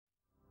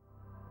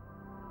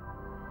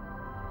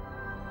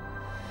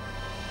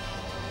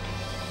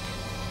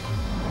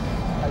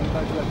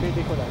les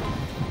décollages.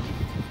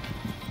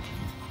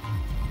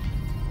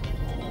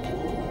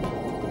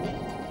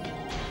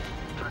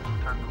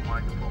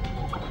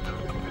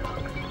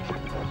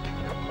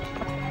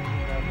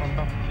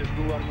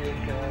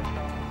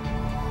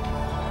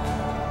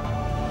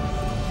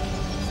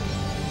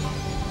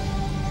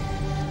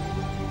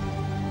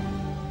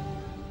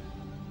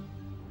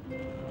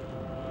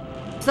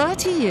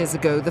 "30 years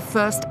ago, the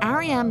first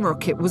Ariane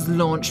rocket was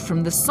launched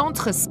from the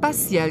Centre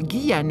Spatial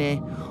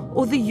Guyanais,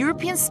 or the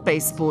European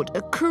Spaceport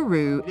at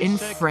Kourou in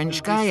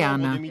French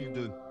Guiana.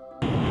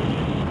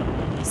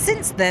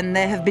 Since then,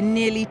 there have been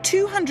nearly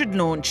 200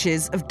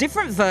 launches of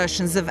different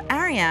versions of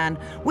Ariane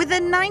with a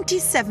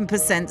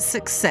 97%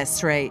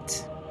 success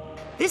rate.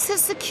 This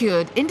has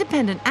secured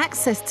independent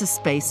access to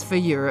space for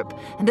Europe,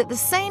 and at the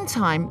same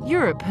time,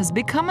 Europe has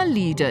become a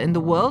leader in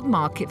the world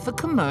market for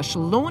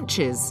commercial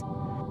launches.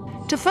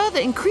 To further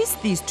increase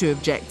these two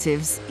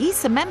objectives,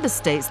 ESA member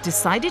states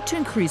decided to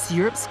increase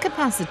Europe's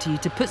capacity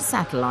to put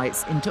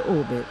satellites into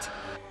orbit.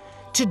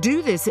 To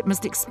do this, it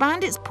must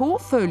expand its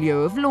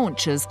portfolio of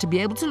launchers to be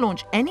able to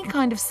launch any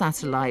kind of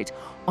satellite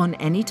on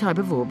any type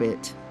of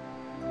orbit.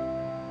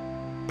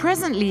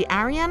 Presently,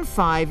 Ariane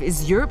 5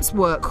 is Europe's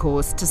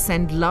workhorse to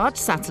send large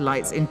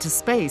satellites into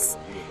space,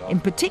 in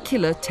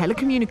particular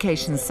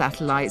telecommunications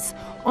satellites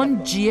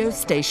on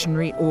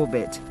geostationary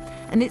orbit,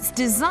 and it's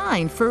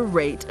designed for a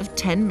rate of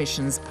 10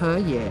 missions per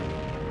year.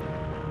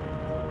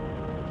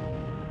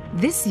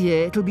 This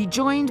year, it'll be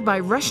joined by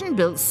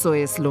Russian-built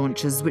Soyuz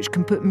launchers, which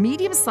can put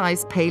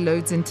medium-sized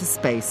payloads into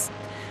space.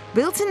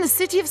 Built in the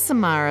city of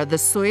Samara, the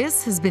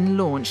Soyuz has been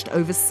launched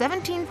over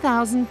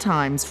 17,000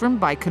 times from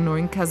Baikonur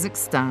in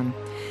Kazakhstan.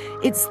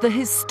 It's the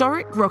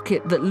historic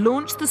rocket that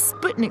launched the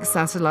Sputnik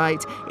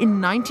satellite in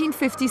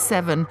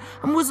 1957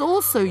 and was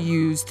also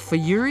used for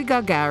Yuri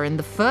Gagarin,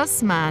 the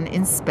first man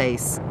in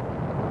space.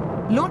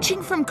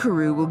 Launching from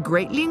Kourou will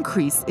greatly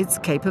increase its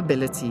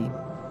capability.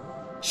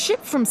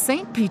 Shipped from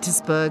St.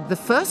 Petersburg, the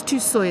first two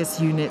Soyuz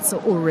units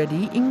are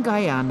already in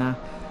Guyana.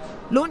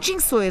 Launching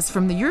Soyuz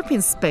from the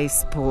European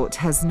Spaceport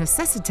has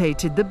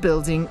necessitated the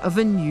building of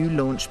a new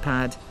launch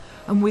pad.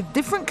 And with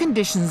different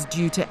conditions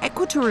due to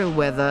equatorial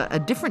weather, a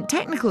different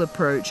technical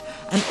approach,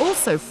 and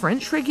also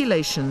French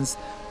regulations,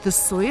 the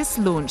Soyuz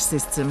launch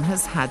system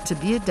has had to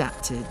be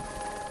adapted.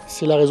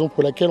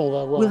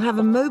 We'll have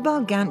a mobile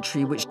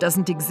gantry which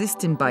doesn't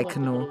exist in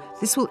Baikonur.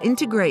 This will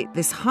integrate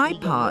this high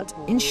part,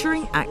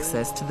 ensuring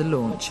access to the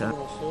launcher.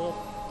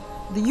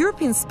 The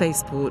European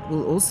Spaceport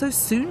will also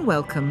soon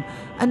welcome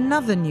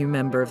another new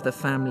member of the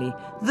family,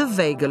 the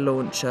Vega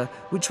launcher,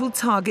 which will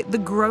target the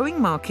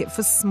growing market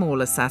for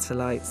smaller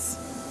satellites.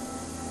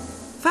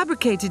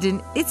 Fabricated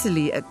in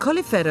Italy at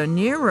Colleferro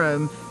near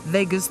Rome,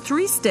 Vega's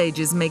 3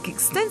 stages make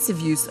extensive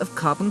use of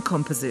carbon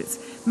composites,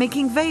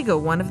 making Vega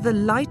one of the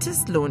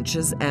lightest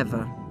launchers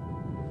ever.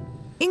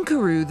 In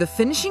Kourou, the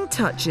finishing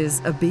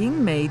touches are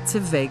being made to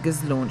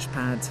Vega's launch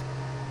pad.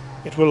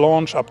 It will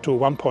launch up to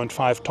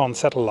 1.5-ton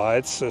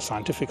satellites,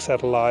 scientific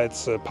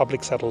satellites,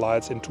 public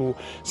satellites into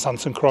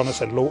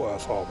sun-synchronous and low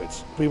Earth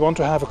orbits. We want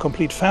to have a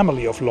complete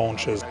family of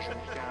launches.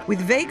 With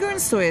Vega and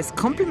Soyuz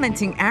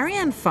complementing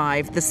Ariane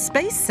 5, the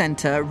Space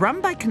Centre, run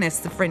by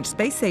CNES, the French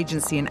space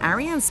agency, and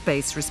Ariane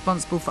Space,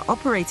 responsible for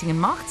operating and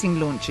marketing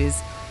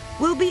launches,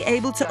 will be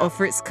able to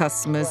offer its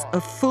customers a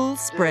full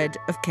spread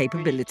of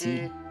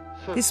capability.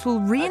 This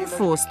will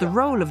reinforce the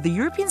role of the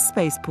European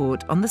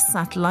Spaceport on the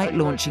satellite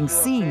launching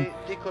scene,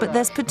 but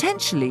there's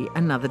potentially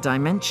another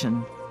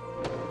dimension.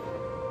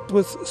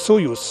 With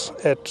Soyuz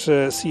at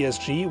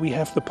CSG, we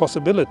have the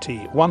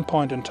possibility, one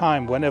point in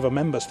time, whenever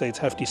member states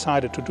have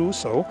decided to do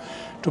so,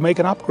 to make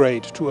an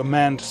upgrade to a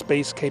manned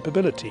space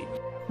capability.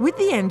 With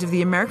the end of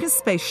the American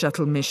space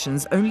shuttle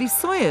missions, only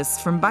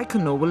Soyuz from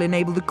Baikonur will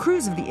enable the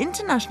crews of the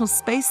International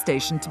Space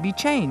Station to be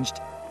changed.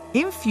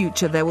 In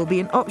future, there will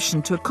be an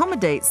option to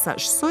accommodate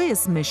such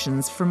Soyuz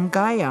missions from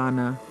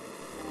Guyana.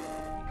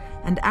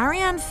 And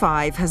Ariane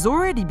 5 has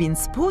already been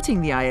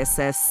supporting the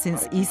ISS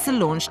since ESA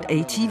launched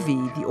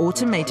ATV, the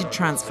Automated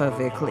Transfer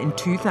Vehicle, in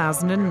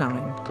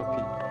 2009.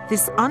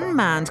 This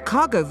unmanned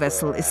cargo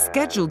vessel is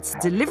scheduled to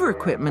deliver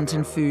equipment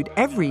and food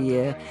every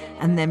year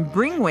and then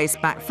bring waste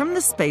back from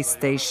the space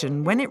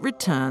station when it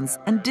returns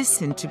and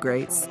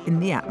disintegrates in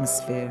the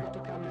atmosphere.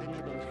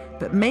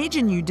 But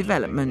major new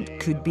development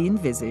could be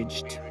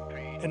envisaged.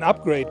 An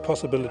upgrade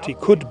possibility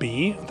could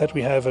be that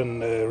we have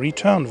a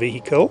return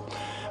vehicle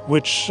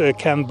which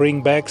can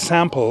bring back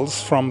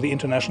samples from the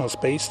International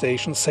Space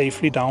Station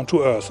safely down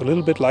to Earth, a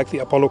little bit like the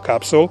Apollo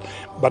capsule,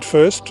 but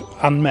first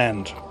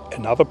unmanned.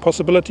 Another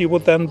possibility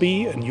would then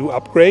be a new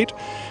upgrade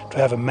to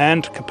have a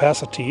manned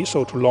capacity,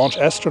 so to launch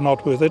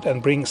astronauts with it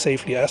and bring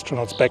safely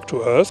astronauts back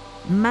to Earth.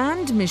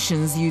 Manned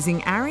missions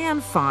using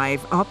Ariane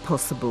 5 are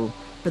possible,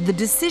 but the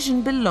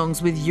decision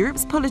belongs with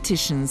Europe's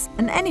politicians,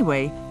 and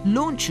anyway,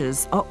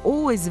 launchers are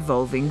always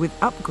evolving with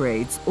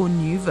upgrades or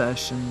new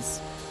versions.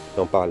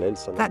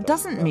 That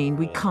doesn't mean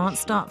we can't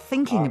start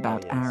thinking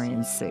about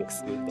Ariane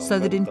 6, so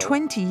that in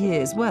 20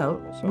 years,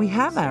 well, we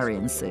have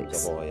Ariane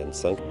 6.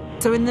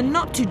 So in the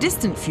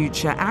not-too-distant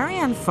future,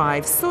 Ariane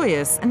 5,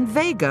 Soyuz and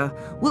Vega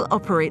will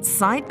operate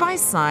side by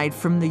side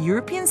from the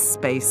European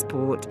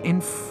Spaceport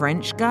in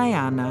French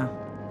Guiana.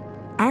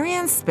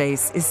 Ariane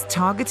Space is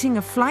targeting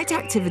a flight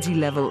activity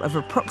level of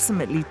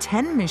approximately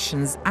 10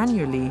 missions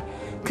annually,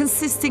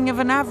 consisting of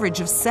an average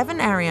of 7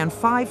 Ariane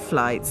 5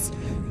 flights,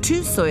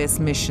 2 Soyuz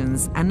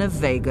missions and a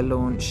Vega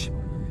launch.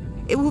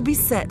 It will be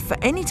set for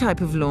any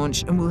type of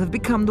launch and will have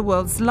become the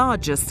world's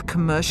largest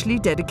commercially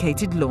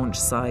dedicated launch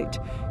site,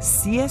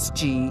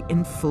 CSG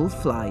in full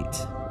flight.